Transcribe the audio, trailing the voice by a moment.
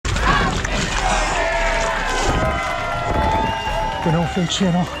the No Fake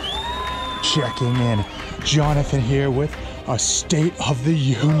channel. Checking in. Jonathan here with a State of the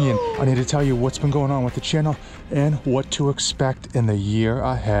Union. I need to tell you what's been going on with the channel and what to expect in the year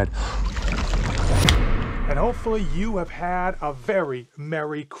ahead. And hopefully you have had a very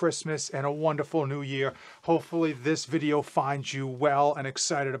Merry Christmas and a wonderful New Year. Hopefully this video finds you well and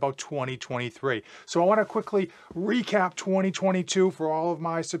excited about 2023. So I want to quickly recap 2022 for all of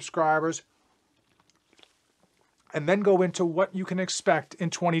my subscribers, and then go into what you can expect in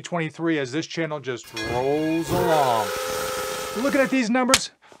 2023 as this channel just rolls along. Looking at these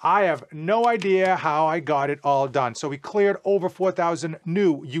numbers, I have no idea how I got it all done. So we cleared over 4,000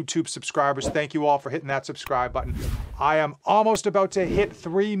 new YouTube subscribers. Thank you all for hitting that subscribe button. I am almost about to hit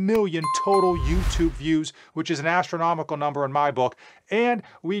 3 million total YouTube views, which is an astronomical number in my book. And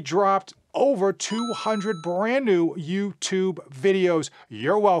we dropped over 200 brand new YouTube videos.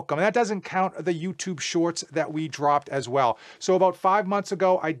 You're welcome. And that doesn't count the YouTube shorts that we dropped as well. So about 5 months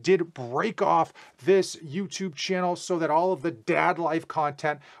ago, I did break off this YouTube channel so that all of the dad life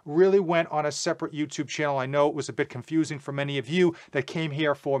content really went on a separate YouTube channel. I know it was a bit confusing for many of you that came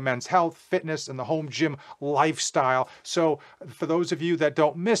here for men's health, fitness, and the home gym lifestyle. So for those of you that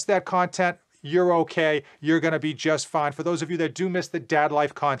don't miss that content, you're okay. You're going to be just fine. For those of you that do miss the dad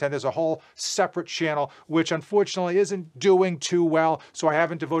life content, there's a whole separate channel, which unfortunately isn't doing too well. So I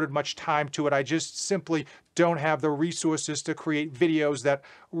haven't devoted much time to it. I just simply don't have the resources to create videos that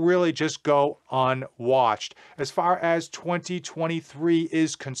really just go unwatched. As far as 2023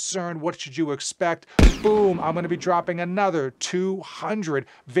 is concerned, what should you expect? Boom, I'm going to be dropping another 200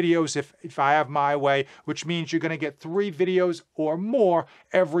 videos if I have my way, which means you're going to get 3 videos or more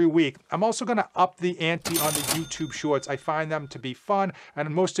every week. I'm also going to up the ante on the YouTube shorts. I find them to be fun, and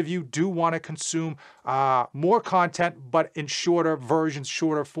most of you do want to consume more content, but in shorter versions,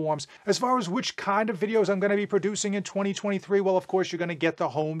 shorter forms. As far as which kind of videos I'm going to be producing in 2023, well, of course, you're going to get the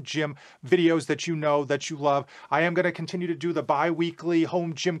home gym videos that you know, that you love. I am going to continue to do the bi-weekly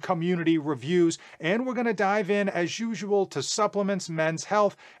home gym community reviews, and we're going to dive in, as usual, to supplements, men's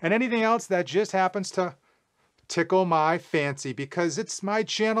health, and anything else that just happens to tickle my fancy, because it's my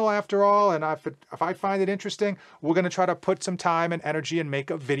channel after all, and if I find it interesting, we're going to try to put some time and energy and make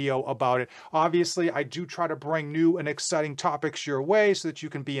a video about it. Obviously, I do try to bring new and exciting topics your way so that you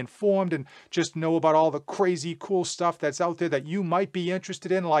can be informed and just know about all the crazy cool stuff that's out there that you might be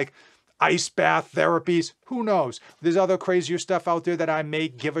interested in, like ice bath therapies. Who knows? There's other crazier stuff out there that I may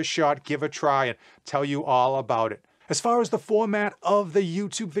give a shot, give a try, and tell you all about it. As far as the format of the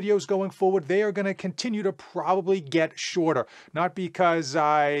YouTube videos going forward, they are going to continue to probably get shorter. Not because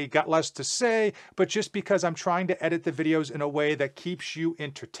I got less to say, but just because I'm trying to edit the videos in a way that keeps you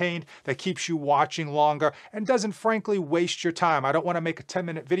entertained, that keeps you watching longer, and doesn't frankly waste your time. I don't want to make a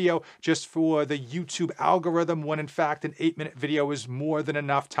 10-minute video just for the YouTube algorithm when in fact an 8-minute video is more than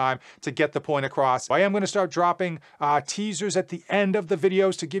enough time to get the point across. I am going to start dropping teasers at the end of the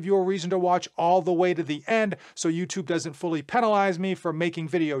videos to give you a reason to watch all the way to the end, so YouTube doesn't fully penalize me for making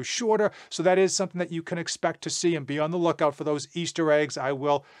videos shorter. So that is something that you can expect to see, and be on the lookout for those Easter eggs I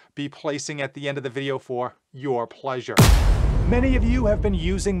will be placing at the end of the video for your pleasure. Many of you have been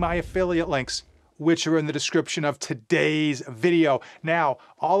using my affiliate links, which are in the description of today's video. Now,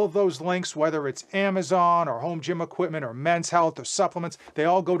 all of those links, whether it's Amazon or home gym equipment or men's health or supplements, they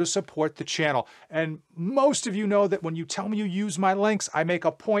all go to support the channel. And most of you know that when you tell me you use my links, I make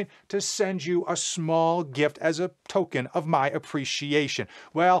a point to send you a small gift as a token of my appreciation.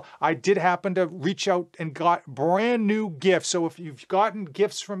 Well, I did happen to reach out and got brand new gifts. So if you've gotten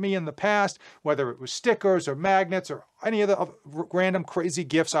gifts from me in the past, whether it was stickers or magnets or any other random crazy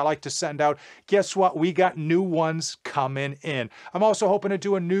gifts I like to send out, guess what? We got new ones coming in. I'm also hoping to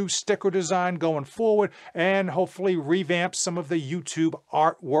do a new sticker design going forward and hopefully revamp some of the YouTube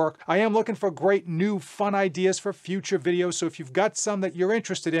artwork. I am looking for great new fun ideas for future videos, so if you've got some that you're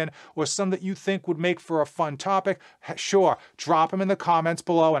interested in or some that you think would make for a fun topic, sure, drop them in the comments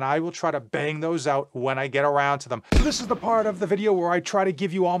below and I will try to bang those out when I get around to them. So this is the part of the video where I try to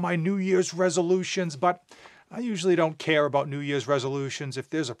give you all my New Year's resolutions, but I usually don't care about New Year's resolutions. If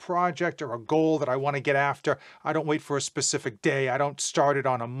there's a project or a goal that I want to get after, I don't wait for a specific day. I don't start it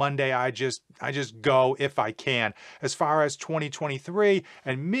on a Monday. I just go if I can. As far as 2023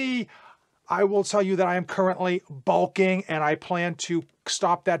 and me, I will tell you that I am currently bulking and I plan to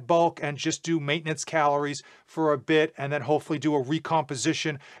stop that bulk and just do maintenance calories for a bit, and then hopefully do a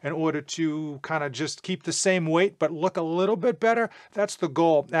recomposition in order to kind of just keep the same weight but look a little bit better. That's the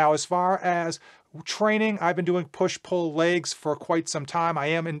goal. Now, as far as training, I've been doing push-pull legs for quite some time. I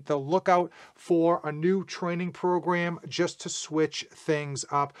am in the lookout for a new training program just to switch things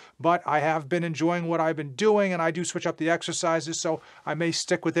up, but I have been enjoying what I've been doing, and I do switch up the exercises, so I may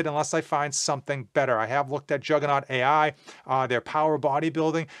stick with it unless I find something better. I have looked at Juggernaut AI, their power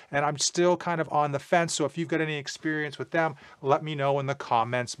bodybuilding, and I'm still kind of on the fence, so if you've got any experience with them, let me know in the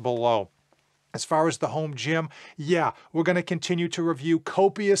comments below. As far as the home gym, yeah, we're going to continue to review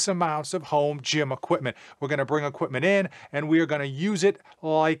copious amounts of home gym equipment. We're going to bring equipment in, and we are going to use it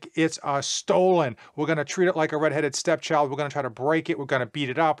like it's stolen. We're going to treat it like a redheaded stepchild. We're going to try to break it. We're going to beat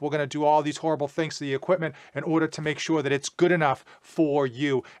it up. We're going to do all these horrible things to the equipment in order to make sure that it's good enough for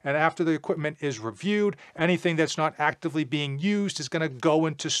you. And after the equipment is reviewed, anything that's not actively being used is going to go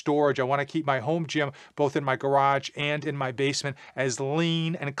into storage. I want to keep my home gym, both in my garage and in my basement, as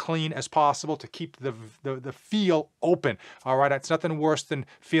lean and clean as possible, to keep the feel open. All right, it's nothing worse than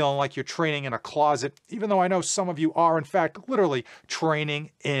feeling like you're training in a closet, even though I know some of you are in fact literally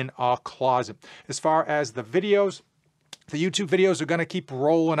training in a closet. As far as the videos, the YouTube videos are going to keep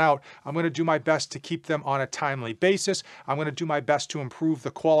rolling out. I'm going to do my best to keep them on a timely basis. I'm going to do my best to improve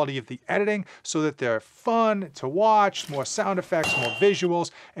the quality of the editing so that they're fun to watch, more sound effects, more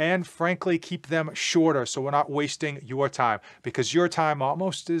visuals, and frankly, keep them shorter so we're not wasting your time, because your time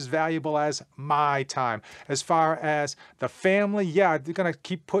almost as valuable as my time. As far as the family, yeah, they're going to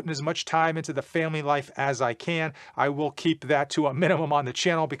keep putting as much time into the family life as I can. I will keep that to a minimum on the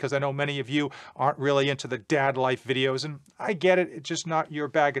channel because I know many of you aren't really into the dad life videos, and I get it. It's just not your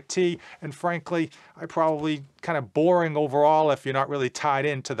bag of tea. And frankly, I probably kind of boring overall if you're not really tied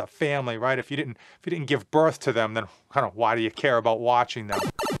into the family, right? If you didn't give birth to them, then kind of why do you care about watching them?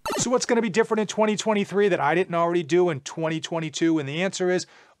 So what's going to be different in 2023 that I didn't already do in 2022? And the answer is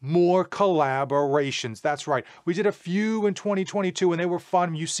more collaborations. That's right. We did a few in 2022 and they were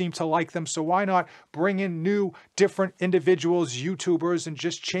fun. You seem to like them. So why not bring in new, different individuals, YouTubers, and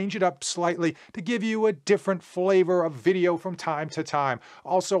just change it up slightly to give you a different flavor of video from time to time.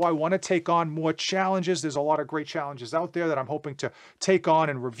 Also, I want to take on more challenges. There's a lot of great challenges out there that I'm hoping to take on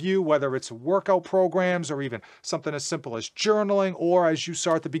and review, whether it's workout programs or even something as simple as journaling, or as you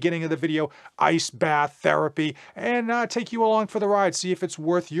saw at the beginning of the video, ice bath therapy, and take you along for the ride. See if it's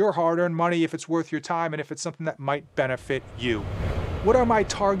worth your hard-earned money, if it's worth your time, and if it's something that might benefit you. What are my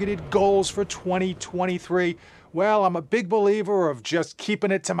targeted goals for 2023? Well, I'm a big believer of just keeping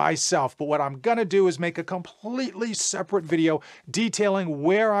it to myself, but what I'm gonna do is make a completely separate video detailing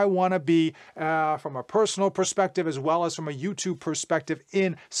where I wanna be from a personal perspective as well as from a YouTube perspective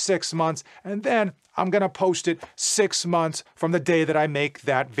in 6 months, and then I'm gonna post it 6 months from the day that I make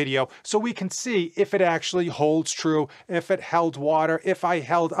that video so we can see if it actually holds true, if it held water, if I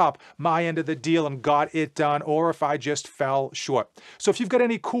held up my end of the deal and got it done, or if I just fell short. So if you've got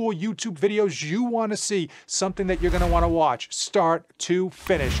any cool YouTube videos you wanna see, something that you're gonna wanna watch, start to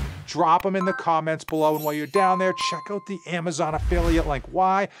finish, drop them in the comments below. And while you're down there, check out the Amazon affiliate link.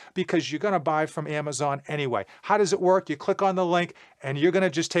 Why? Because you're gonna buy from Amazon anyway. How does it work? You click on the link and you're gonna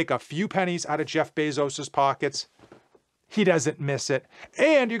just take a few pennies out of Jeff Bezos's pockets. He doesn't miss it.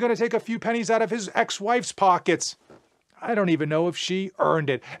 And you're gonna take a few pennies out of his ex-wife's pockets. I don't even know if she earned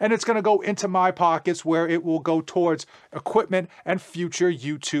it. And it's gonna go into my pockets where it will go towards equipment and future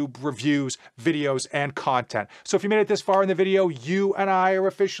YouTube reviews, videos, and content. So if you made it this far in the video, you and I are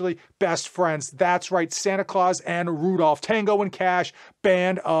officially best friends. That's right, Santa Claus and Rudolph, Tango and Cash,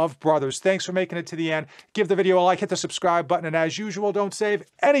 band of brothers. Thanks for making it to the end. Give the video a like, hit the subscribe button, and as usual, don't save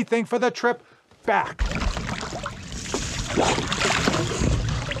anything for the trip back.